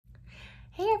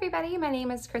Hey everybody, my name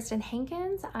is Kristen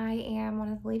Hankins. I am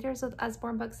one of the leaders with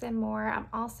Usborne Books and More. I'm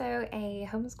also a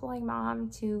homeschooling mom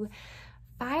to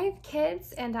 5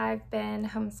 kids, and I've been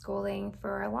homeschooling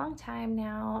for a long time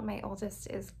now. My oldest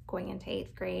is going into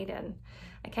 8th grade, and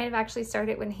I kind of actually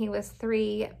started when he was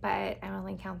 3, but I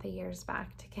only count the years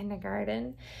back to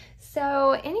kindergarten.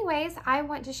 So anyways, I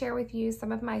want to share with you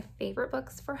some of my favorite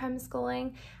books for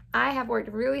homeschooling. I have worked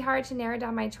really hard to narrow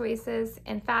down my choices.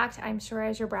 In fact, I'm sure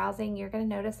as you're browsing, you're going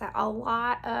to notice that a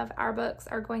lot of our books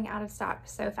are going out of stock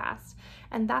so fast.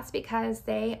 And that's because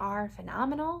they are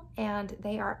phenomenal and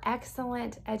they are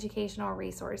excellent educational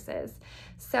resources.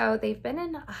 So they've been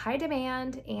in high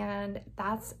demand, and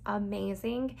that's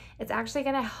amazing. It's actually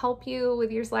going to help you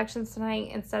with your selections tonight.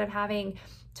 Instead of having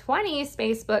 20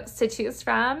 space books to choose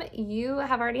from, you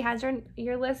have already had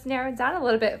your list narrowed down a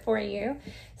little bit for you.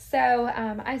 So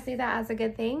I see that as a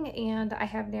good thing, and I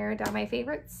have narrowed down my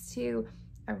favorites to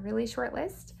a really short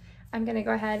list. I'm going to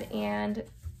go ahead and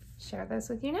share those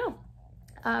with you now.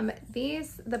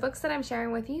 The books that I'm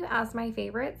sharing with you as my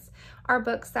favorites are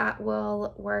books that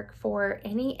will work for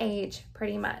any age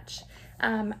pretty much.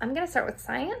 I'm going to start with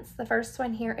science. The first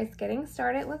one here is Getting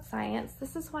Started with Science.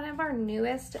 This is one of our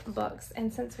newest books,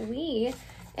 and since we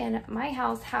in my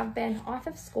house have been off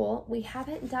of school, we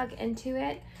haven't dug into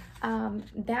it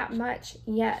that much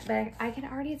yet, but I can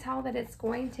already tell that it's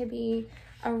going to be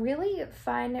a really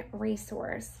fun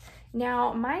resource.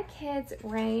 Now, my kids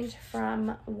range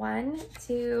from 1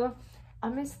 to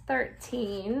almost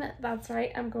 13. That's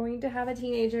right, I'm going to have a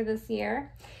teenager this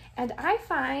year. And I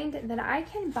find that I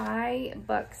can buy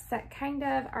books that kind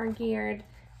of are geared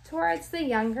towards the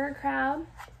younger crowd,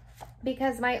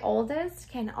 because my oldest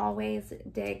can always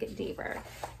dig deeper.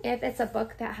 If it's a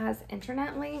book that has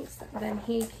internet links, then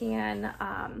he can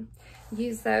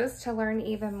use those to learn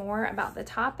even more about the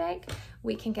topic.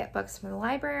 We can get books from the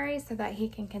library so that he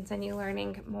can continue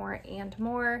learning more and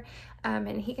more.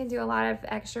 And he can do a lot of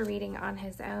extra reading on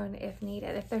his own if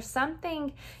needed. If there's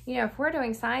something, if we're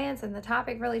doing science and the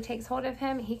topic really takes hold of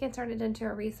him, he can turn it into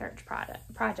a research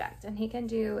project, and he can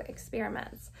do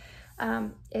experiments.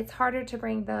 It's harder to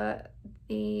bring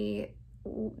the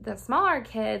smaller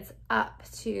kids up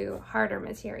to harder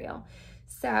material.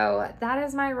 So that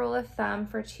is my rule of thumb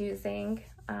for choosing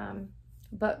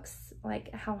books,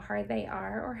 like how hard they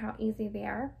are or how easy they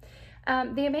are.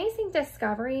 The Amazing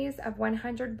Discoveries of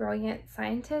 100 Brilliant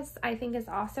Scientists, I think, is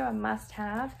also a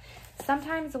must-have.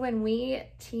 Sometimes when we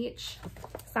teach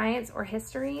science or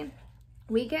history,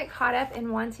 we get caught up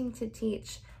in wanting to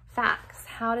teach facts,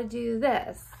 how to do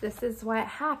this is what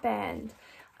happened.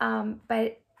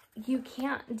 But you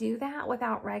can't do that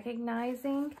without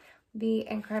recognizing the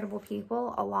incredible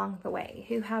people along the way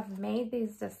who have made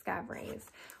these discoveries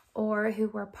or who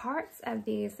were parts of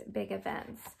these big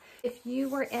events. If you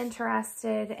were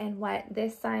interested in what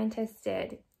this scientist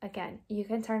did, again, you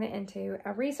can turn it into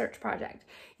a research project.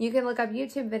 You can look up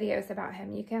YouTube videos about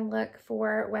him. You can look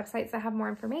for websites that have more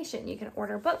information. You can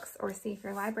order books or see if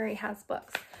your library has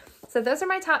books. So those are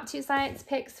my top 2 science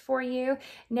picks for you.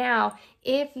 Now,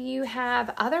 if you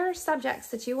have other subjects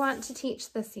that you want to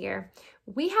teach this year,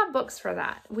 we have books for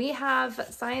that. We have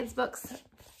science books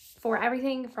for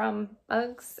everything from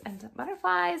bugs and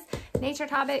butterflies, nature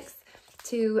topics,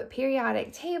 to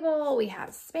periodic table. We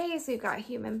have space, we've got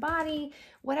human body,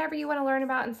 whatever you want to learn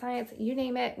about in science, you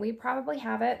name it, we probably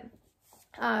have it.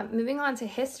 Moving on to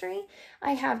history,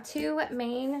 I have 2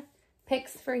 main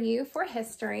picks for you for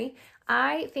history.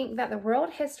 I think that the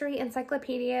World History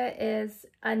Encyclopedia is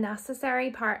a necessary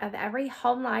part of every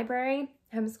home library,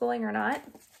 homeschooling or not.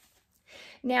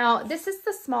 Now, this is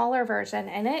the smaller version,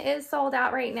 and it is sold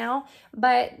out right now,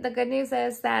 but the good news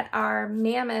is that our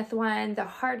mammoth one, the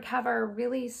hardcover,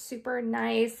 really super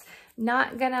nice,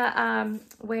 not gonna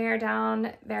wear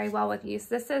down very well with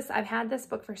use. I've had this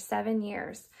book for 7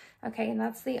 years, okay, and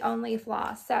that's the only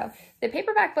flaw. So the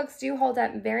paperback books do hold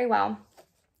up very well,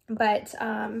 but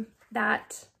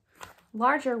that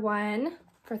larger one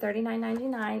for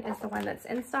 $39.99 is the one that's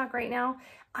in stock right now.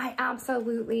 I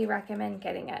absolutely recommend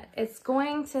getting it. It's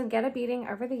going to get a beating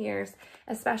over the years,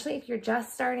 especially if you're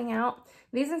just starting out.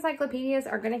 These encyclopedias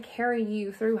are going to carry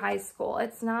you through high school.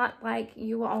 It's not like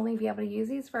you will only be able to use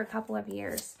these for a couple of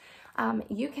years.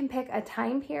 You can pick a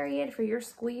time period for your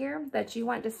school year that you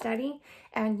want to study,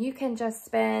 and you can just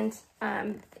spend,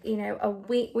 a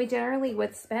week. We generally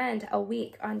would spend a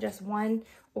week on just 1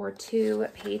 or 2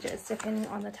 pages, depending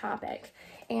on the topic.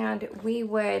 And we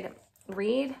would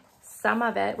read some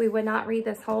of it. We would not read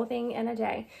this whole thing in a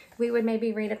day. We would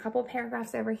maybe read a couple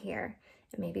paragraphs over here.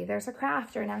 Maybe there's a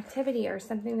craft or an activity or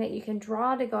something that you can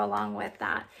draw to go along with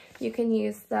that. You can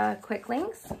use the quick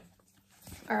links.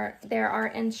 there are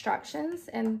instructions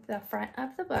in the front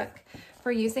of the book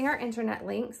for using our internet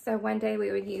links. So one day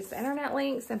we would use the internet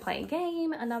links and play a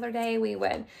game. Another day we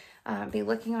would be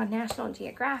looking on National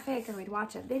Geographic, or we'd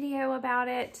watch a video about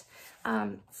it.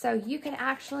 So you can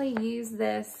actually use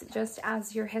this just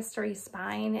as your history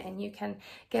spine, and you can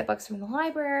get books from the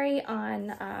library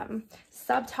on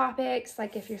subtopics.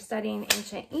 Like if you're studying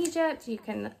ancient Egypt, you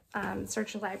can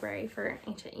search your library for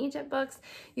ancient Egypt books.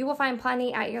 You will find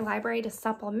plenty at your library to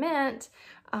supplement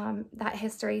that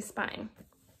history spine.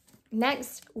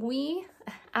 Next, we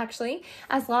actually,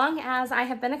 as long as I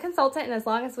have been a consultant and as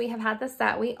long as we have had this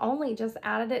set, we only just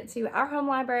added it to our home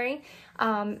library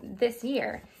this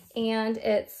year. And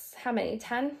it's how many?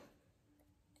 10?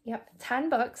 Yep, 10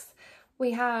 books.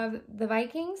 We have the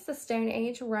Vikings, the Stone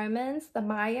Age, Romans, the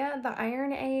Maya, the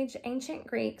Iron Age, Ancient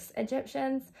Greeks,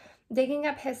 Egyptians, Digging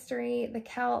Up History, the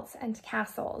Celts, and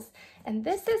Castles. And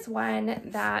this is one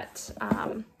that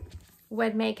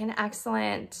would make an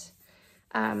excellent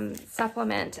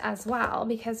supplement as well,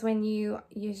 because when you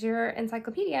use your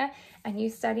encyclopedia and you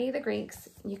study the Greeks,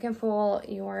 you can pull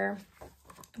your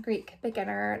Greek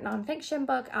beginner nonfiction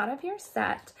book out of your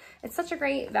set. It's such a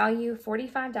great value,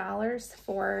 $45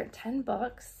 for 10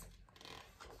 books.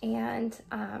 And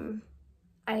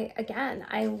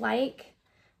I like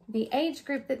the age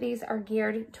group that these are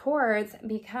geared towards,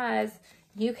 because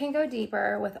you can go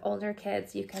deeper with older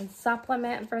kids. You can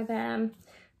supplement for them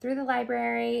through the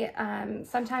library.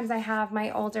 Sometimes I have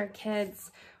my older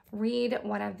kids read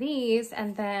one of these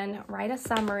and then write a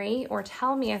summary or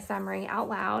tell me a summary out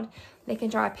loud. They can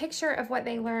draw a picture of what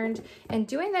they learned, and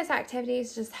doing those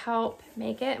activities just help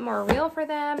make it more real for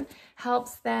them,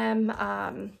 helps them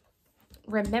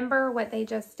remember what they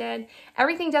just did.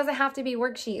 Everything doesn't have to be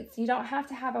worksheets. You don't have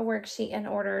to have a worksheet in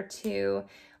order to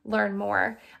learn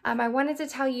more. I wanted to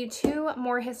tell you 2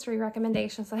 more history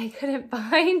recommendations that I couldn't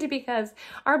find because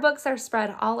our books are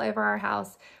spread all over our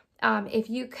house. If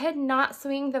you could not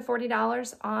swing the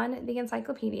 $40 on the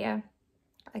encyclopedia,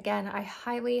 again, I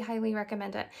highly, highly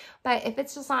recommend it. But if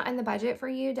it's just not in the budget for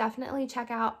you, definitely check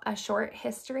out A Short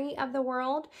History of the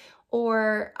World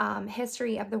or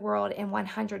History of the World in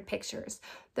 100 Pictures.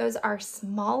 Those are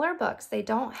smaller books. They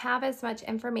don't have as much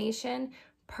information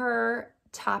per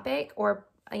topic or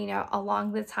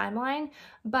along the timeline.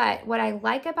 But what I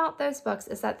like about those books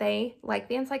is that they, like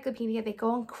the encyclopedia, they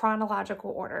go in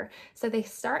chronological order. So they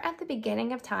start at the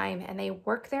beginning of time and they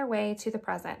work their way to the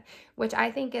present, which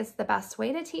I think is the best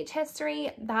way to teach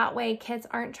history. That way kids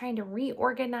aren't trying to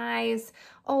reorganize.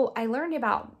 Oh, I learned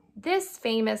about this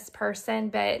famous person,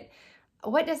 but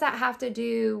what does that have to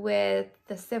do with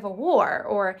the Civil War?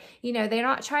 Or, they're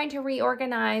not trying to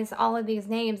reorganize all of these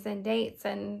names and dates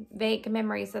and vague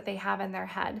memories that they have in their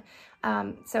head.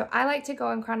 So I like to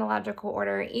go in chronological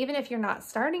order. Even if you're not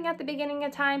starting at the beginning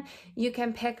of time, you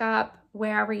can pick up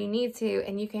wherever you need to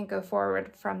and you can go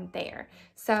forward from there.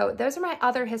 So those are my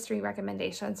other history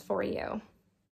recommendations for you.